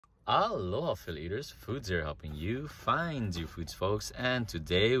Aloha Philly eaters, Foodz here helping you find your foods folks, and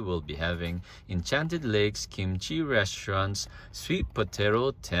today we'll be having Enchanted Lake's Kimchi Restaurant's sweet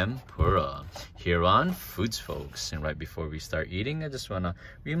potato tempura here on Foodz folks. And right before we start eating, I just want to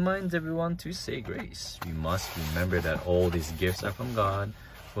remind everyone to say grace. We must remember that all these gifts are from God,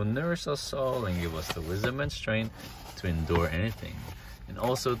 who nourish us all and give us the wisdom and strength to endure anything. And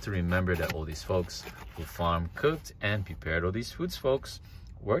also to remember that all these folks who farmed, cooked, and prepared all these foods folks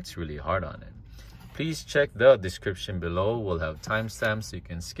works really hard on it. Please check the description below. We'll have timestamps so you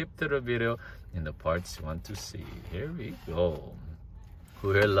can skip to the video in the parts you want to see. Here we go.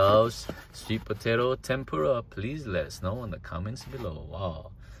 Who here loves sweet potato tempura? Please let us know in the comments below. Wow,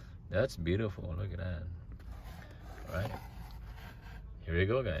 that's beautiful. Look at that. All right, here we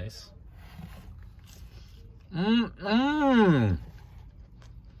go, guys.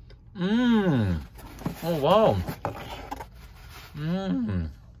 Oh wow.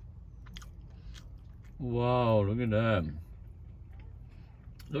 Wow, look at that.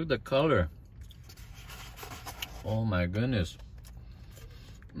 Look at the color. Oh my goodness.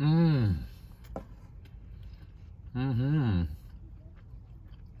 Oh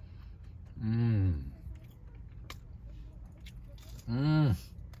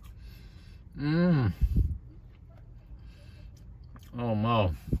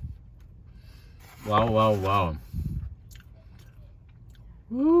wow. Wow.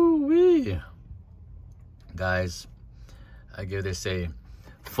 Woo-wee. Guys, I give this a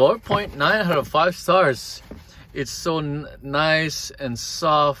 4.9 out of 5 stars. It's so nice and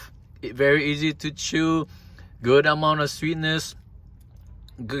soft, very easy to chew, good amount of sweetness,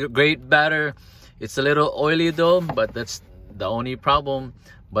 great batter. It's a little oily though, but that's the only problem.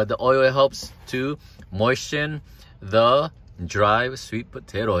 But the oil helps to moisten the dry sweet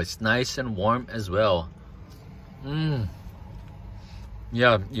potato. It's nice and warm as well.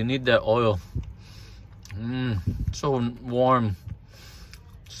 Yeah, you need that oil. So warm,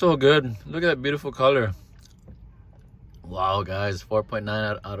 so good. Look at that beautiful color. Wow, guys,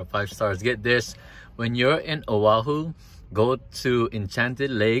 4.9 out of 5 stars. Get this, when you're in Oahu, go to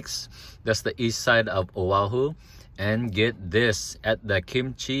Enchanted Lakes, that's the east side of Oahu, and get this at the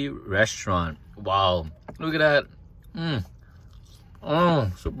Kimchi Restaurant. Wow, look at that.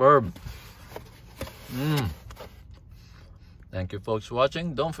 Oh, superb. Thank you folks for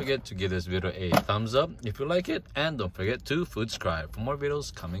watching. Don't forget to give this video a thumbs up if you like it, and don't forget to subscribe for more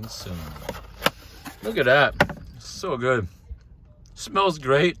videos coming soon. Look at that, so good. Smells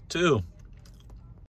great too.